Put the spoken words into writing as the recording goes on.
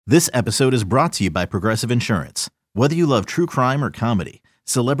This episode is brought to you by Progressive Insurance. Whether you love true crime or comedy,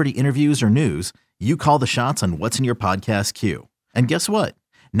 celebrity interviews or news, you call the shots on what's in your podcast queue. And guess what?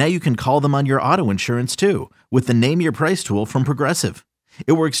 Now you can call them on your auto insurance too with the Name Your Price tool from Progressive.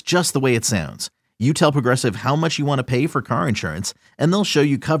 It works just the way it sounds. You tell Progressive how much you want to pay for car insurance, and they'll show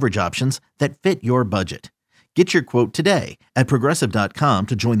you coverage options that fit your budget. Get your quote today at Progressive.com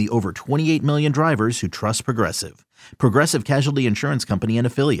to join the over 28 million drivers who trust Progressive. Progressive Casualty Insurance Company and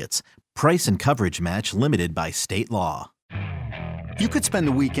Affiliates. Price and coverage match limited by state law. You could spend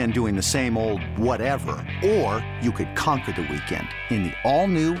the weekend doing the same old whatever, or you could conquer the weekend in the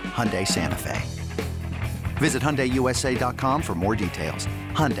all-new Hyundai Santa Fe. Visit HyundaiUSA.com for more details.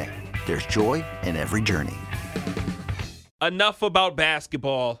 Hyundai, there's joy in every journey. Enough about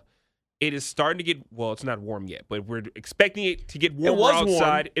basketball. It is starting to get, well, it's not warm yet, but we're expecting it to get warmer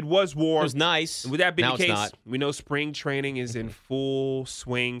outside. Warm. It was warm. It was nice. And with that being now the case, not. we know spring training is in full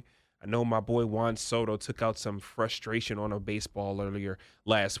swing. I know my boy Juan Soto took out some frustration on a baseball earlier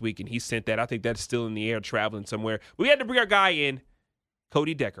last week, and he sent that. I think that's still in the air traveling somewhere. We had to bring our guy in,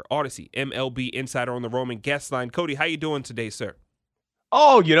 Cody Decker, Odyssey, MLB insider on the Roman guest line. Cody, how you doing today, sir?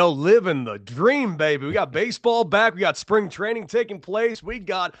 Oh, living the dream, baby. We got baseball back. We got spring training taking place. We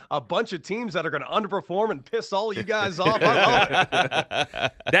got a bunch of teams that are going to underperform and piss all you guys off. I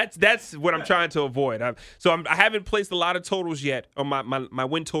love it. That's what I'm trying to avoid. I haven't placed a lot of totals yet, on my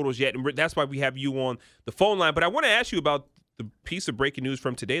win totals yet, and that's why we have you on the phone line. But I want to ask you about the piece of breaking news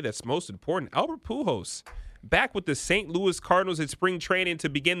from today that's most important. Albert Pujols back with the St. Louis Cardinals in spring training to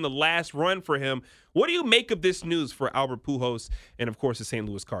begin the last run for him. What do you make of this news for Albert Pujols and, of course, the St.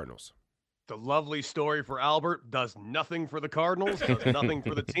 Louis Cardinals? The lovely story for Albert. Does nothing for the Cardinals, does nothing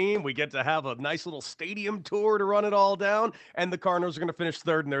for the team. We get to have a nice little stadium tour to run it all down, and the Cardinals are going to finish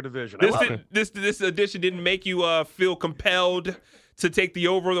third in their division. This edition didn't make you feel compelled to take the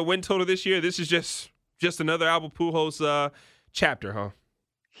over the win total this year? This is just another Albert Pujols chapter, huh?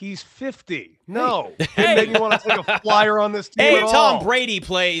 He's 50. No. And then you want to take a flyer on this team at all. Tom Brady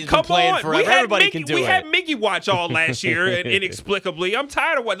playing forever. Everybody can do it. We had Miggy watch all last year, and inexplicably. I'm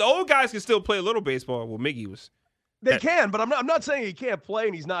tired of what the old guys can still play a little baseball. Well, Miggy was. They can, but I'm not saying he can't play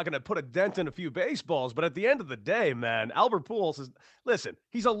and he's not going to put a dent in a few baseballs. But at the end of the day, man, Albert Pujols listen,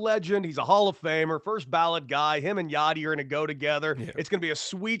 he's a legend. He's a Hall of Famer, first ballot guy. Him and Yachty are going to go together. Yeah. It's going to be a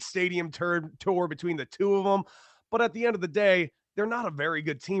sweet stadium tour between the two of them. But at the end of the day, they're not a very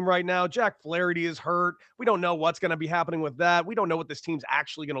good team right now. Jack Flaherty is hurt. We don't know what's going to be happening with that. We don't know what this team's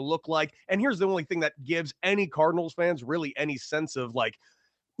actually going to look like. And here's the only thing that gives any Cardinals fans really any sense of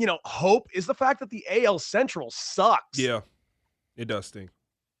hope is the fact that the AL Central sucks. Yeah, it does stink.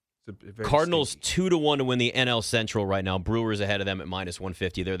 Cardinals 2-1 to win the NL Central right now. Brewers ahead of them at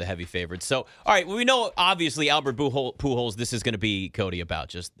 -150. They're the heavy favorites. So, all right, we know obviously Albert Pujols, this is going to be, Cody, about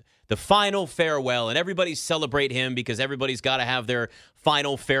just the final farewell, and everybody celebrate him because everybody's got to have their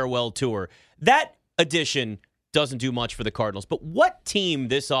final farewell tour. That addition doesn't do much for the Cardinals, but what team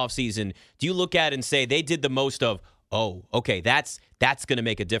this offseason do you look at and say they did the most of, oh, okay, that's going to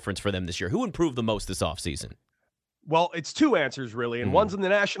make a difference for them this year? Who improved the most this offseason? Well, it's two answers, really, and one's in the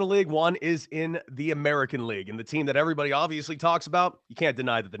National League, one is in the American League. And the team that everybody obviously talks about, you can't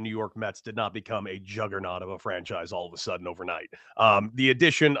deny that the New York Mets did not become a juggernaut of a franchise all of a sudden overnight. The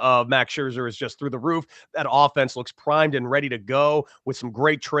addition of Max Scherzer is just through the roof. That offense looks primed and ready to go with some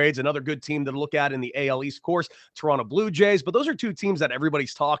great trades. Another good team to look at in the AL East, of course, Toronto Blue Jays. But those are two teams that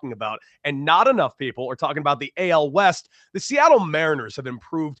everybody's talking about, and not enough people are talking about the AL West. The Seattle Mariners have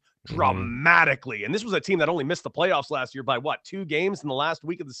improved dramatically. And this was a team that only missed the playoffs last year by 2 games in the last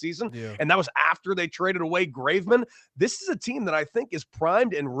week of the season. Yeah. And that was after they traded away Graveman. This is a team that I think is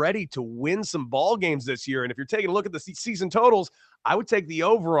primed and ready to win some ball games this year. And if you're taking a look at the season totals, I would take the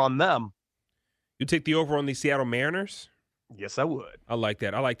over on them. You take the over on the Seattle Mariners? Yes, I would. I like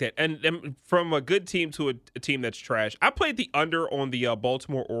that. And from a good team to a team that's trash, I played the under on the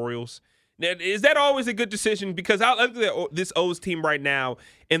Baltimore Orioles. Now, is that always a good decision? Because I look at this O's team right now,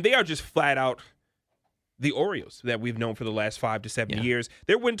 and they are just flat out the Orioles that we've known for the last 5 to 7 years.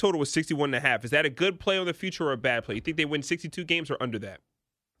 Their win total was 61.5. Is that a good play on the future or a bad play? You think they win 62 games or under that?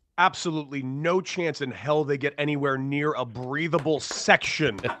 Absolutely no chance in hell they get anywhere near a breathable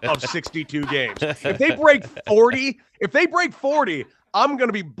section of 62 games. If they break 40, I'm going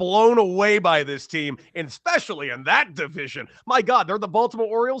to be blown away by this team, and especially in that division. My God, they're the Baltimore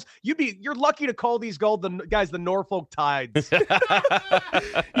Orioles. You're lucky to call these guys the Norfolk Tides.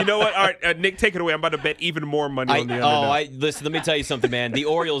 You know what? All right, Nick, take it away. I'm about to bet even more money on the under. Listen, let me tell you something, man. The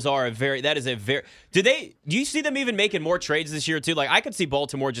Orioles are do you see them even making more trades this year too? Like, I could see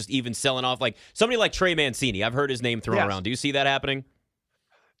Baltimore just even selling off like somebody like Trey Mancini. I've heard his name thrown around. Do you see that happening?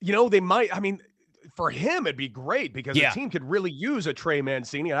 They might. I mean, for him, it'd be great because the team could really use a Trey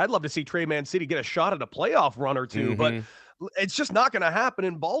Mancini. And I'd love to see Trey Mancini get a shot at a playoff run or two, but it's just not going to happen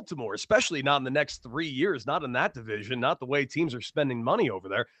in Baltimore, especially not in the next 3 years, not in that division, not the way teams are spending money over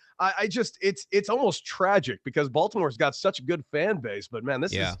there. It's almost tragic because Baltimore's got such a good fan base, but man,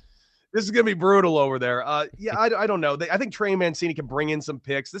 this is going to be brutal over there. I don't know. I think Trey Mancini can bring in some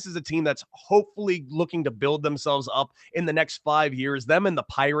picks. This is a team that's hopefully looking to build themselves up in the next 5 years. Them and the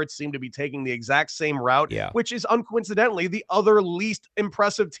Pirates seem to be taking the exact same route, which is uncoincidentally the other least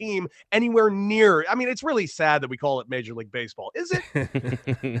impressive team anywhere near. I mean, it's really sad that we call it Major League Baseball. Is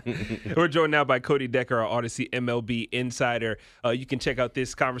it? We're joined now by Cody Decker, our Odyssey MLB insider. You can check out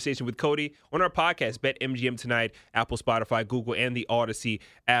this conversation with Cody on our podcast, BetMGM Tonight, Apple, Spotify, Google, and the Odyssey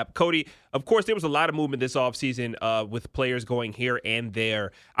app. Cody, of course, there was a lot of movement this offseason with players going here and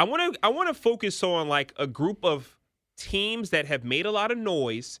there. I want to focus on like a group of teams that have made a lot of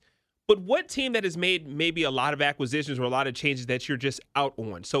noise, but what team that has made maybe a lot of acquisitions or a lot of changes that you're just out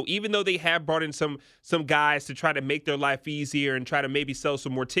on? So even though they have brought in some guys to try to make their life easier and try to maybe sell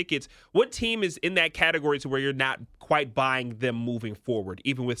some more tickets, what team is in that category to where you're not quite buying them moving forward,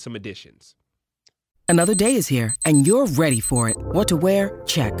 even with some additions? Another day is here, and you're ready for it. What to wear?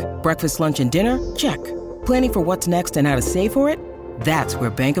 Check. Breakfast, lunch, and dinner? Check. Planning for what's next and how to save for it? That's where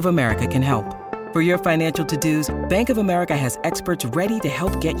Bank of America can help. For your financial to-dos, Bank of America has experts ready to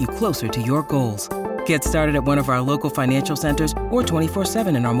help get you closer to your goals. Get started at one of our local financial centers or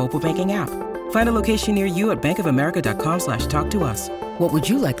 24/7 in our mobile banking app. Find a location near you at bankofamerica.com/talktous. What would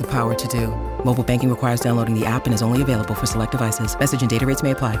you like the power to do? Mobile banking requires downloading the app and is only available for select devices. Message and data rates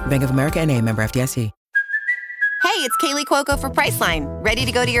may apply. Bank of America NA, member FDIC. Hey, it's Kaylee Cuoco for Priceline. Ready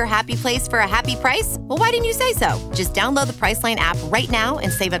to go to your happy place for a happy price? Well, why didn't you say so? Just download the Priceline app right now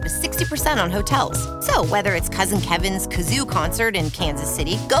and save up to 60% on hotels. So whether it's Cousin Kevin's Kazoo Concert in Kansas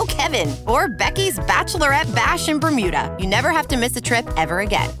City, go Kevin, or Becky's Bachelorette Bash in Bermuda, you never have to miss a trip ever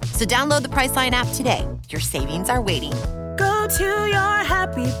again. So download the Priceline app today. Your savings are waiting. Go to your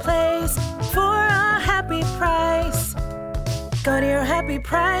happy place for a happy price. Go to your happy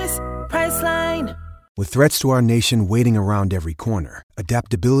price, Priceline. With threats to our nation waiting around every corner,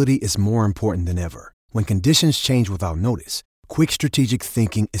 adaptability is more important than ever. When conditions change without notice, quick strategic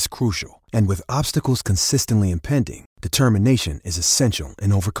thinking is crucial. And with obstacles consistently impending, determination is essential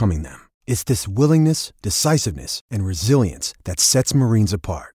in overcoming them. It's this willingness, decisiveness, and resilience that sets Marines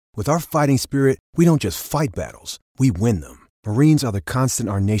apart. With our fighting spirit, we don't just fight battles, we win them. Marines are the constant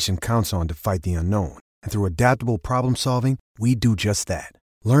our nation counts on to fight the unknown. And through adaptable problem solving, we do just that.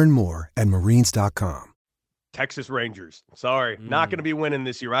 Learn more at Marines.com. Texas Rangers. Sorry, not going to be winning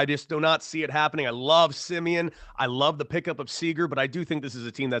this year. I just do not see it happening. I love Simeon. I love the pickup of Seager, but I do think this is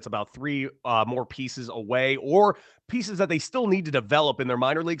a team that's about three more pieces away, or pieces that they still need to develop in their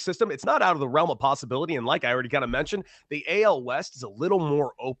minor league system. It's not out of the realm of possibility. And like I already kind of mentioned, the AL West is a little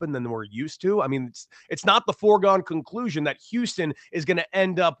more open than we're used to. I mean, it's not the foregone conclusion that Houston is going to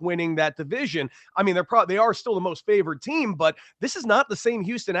end up winning that division. I mean, they are still the most favored team, but this is not the same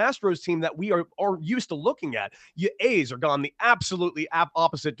Houston Astros team that we are used to looking at. Your A's are gone the absolutely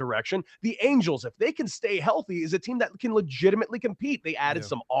opposite direction. The Angels, if they can stay healthy, is a team that can legitimately compete. They added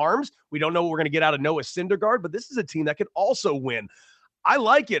some arms. We don't know what we're going to get out of Noah Syndergaard, but this is a team that can also win. I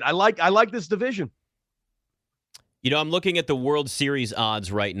like it. I like this division. You know, I'm looking at the World Series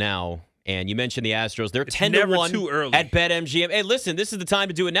odds right now, and you mentioned the Astros. They're 10-1 at BetMGM. Hey, listen, this is the time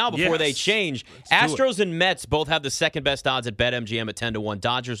to do it now before they change. Astros and Mets both have the second best odds at BetMGM at 10-1.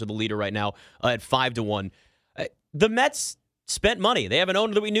 Dodgers are the leader right now at 5-1. The Mets spent money. They have an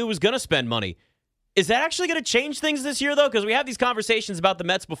owner that we knew was going to spend money. Is that actually going to change things this year, though? Because we have these conversations about the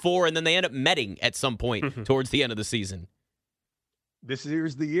Mets before, and then they end up metting at some point towards the end of the season. This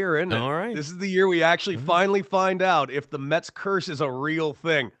year's the year, isn't it? All right. This is the year we actually finally find out if the Mets curse is a real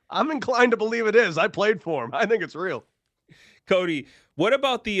thing. I'm inclined to believe it is. I played for him. I think it's real. Cody, what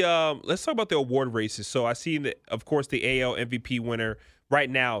about the let's talk about the award races. So I see that, of course, the AL MVP winner right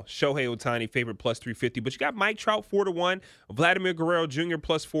now, Shohei Ohtani, favorite plus 350. But you got Mike Trout 4-1, Vladimir Guerrero Jr.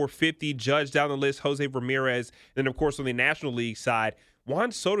 plus 450, Judge down the list, Jose Ramirez. And then, of course, on the National League side,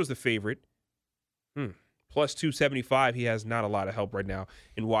 Juan Soto's the favorite. Plus 275. He has not a lot of help right now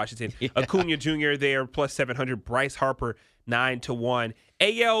in Washington. Acuna Jr. there, plus 700. Bryce Harper, 9-1.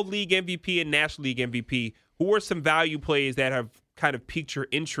 AL League MVP and National League MVP. Who are some value plays that have kind of piqued your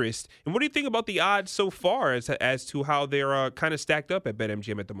interest? And what do you think about the odds so far as to how they're kind of stacked up at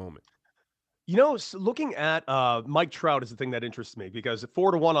BetMGM at the moment? You know, looking at Mike Trout is the thing that interests me, because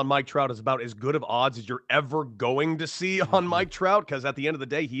 4-1 on Mike Trout is about as good of odds as you're ever going to see on Mike Trout, because at the end of the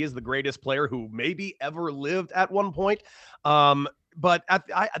day, he is the greatest player who maybe ever lived at one point. But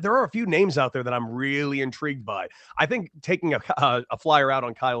there are a few names out there that I'm really intrigued by. I think taking a flyer out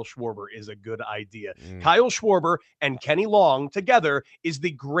on Kyle Schwarber is a good idea. Kyle Schwarber and Kenny Long together is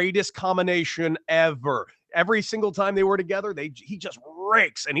the greatest combination ever. Every single time they were together, he just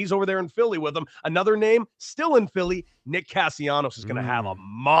rakes, and he's over there in Philly with them. Another name, still in Philly, Nick Castellanos is going to have a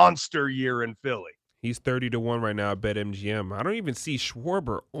monster year in Philly. He's 30-1 right now at BetMGM. I don't even see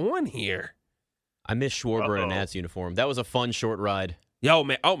Schwarber on here. I miss Schwarber in a Nats uniform. That was a fun short ride. Yo,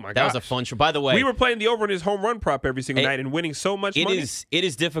 man. Oh, my God. That was a fun short. By the way, we were playing the over in his home run prop every single night and winning so much money. It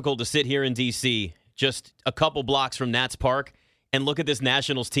is difficult to sit here in D.C., just a couple blocks from Nats Park, and look at this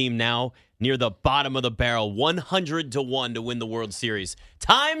Nationals team now near the bottom of the barrel, 100-1 to win the World Series.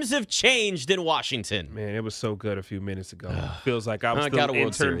 Times have changed in Washington. Man, it was so good a few minutes ago. Feels like I was still an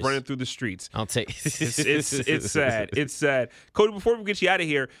intern running through the streets. I'll take it's sad. It's sad. Cody, before we get you out of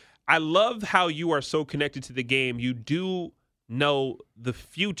here, I love how you are so connected to the game. You do know the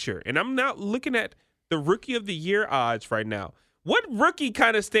future. And I'm not looking at the Rookie of the Year odds right now. What rookie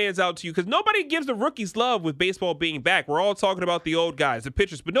kind of stands out to you? Because nobody gives the rookies love with baseball being back. We're all talking about the old guys, the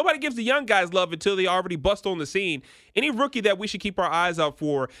pitchers, but nobody gives the young guys love until they already bust on the scene. Any rookie that we should keep our eyes out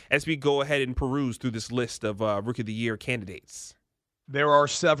for as we go ahead and peruse through this list of Rookie of the Year candidates? There are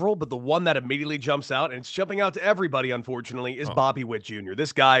several, but the one that immediately jumps out, and it's jumping out to everybody, unfortunately, is Bobby Witt Jr.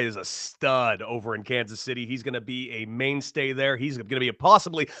 This guy is a stud over in Kansas City. He's going to be a mainstay there. He's going to be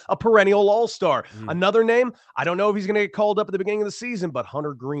possibly a perennial all-star. Another name, I don't know if he's going to get called up at the beginning of the season, but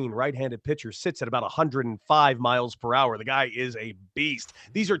Hunter Green, right-handed pitcher, sits at about 105 miles per hour. The guy is a beast.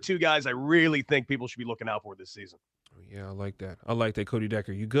 These are two guys I really think people should be looking out for this season. Yeah, I like that. I like that, Cody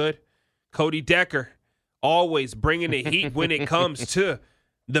Decker. You good? Cody Decker. Always bringing the heat when it comes to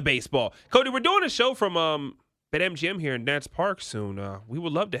the baseball. Cody, we're doing a show from BetMGM here in Nats Park soon. We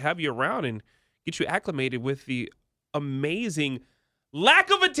would love to have you around and get you acclimated with the amazing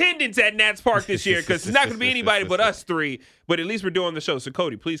lack of attendance at Nats Park this year, because it's not going to be anybody but us three. But at least we're doing the show. So,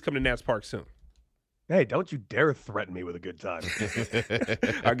 Cody, please come to Nats Park soon. Hey, don't you dare threaten me with a good time.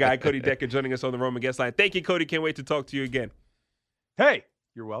 Our guy, Cody Decker, joining us on the Roman Guest Line. Thank you, Cody. Can't wait to talk to you again. Hey,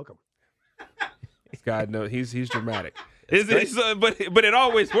 you're welcome. This guy, no, he's dramatic. But it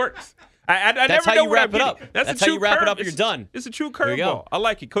always works. I That's never how know you where wrap it up. That's how you wrap it up and you're done. It's a true curveball. I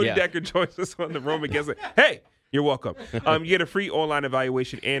like it. Cody Decker joins us on the Roman Guest Line. Hey, you're welcome. You get a free online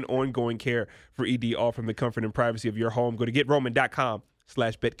evaluation and ongoing care for ED, all from the comfort and privacy of your home. Go to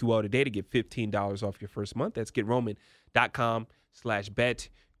GetRoman.com/BetQL today to get $15 off your first month. That's GetRoman.com/BetQL.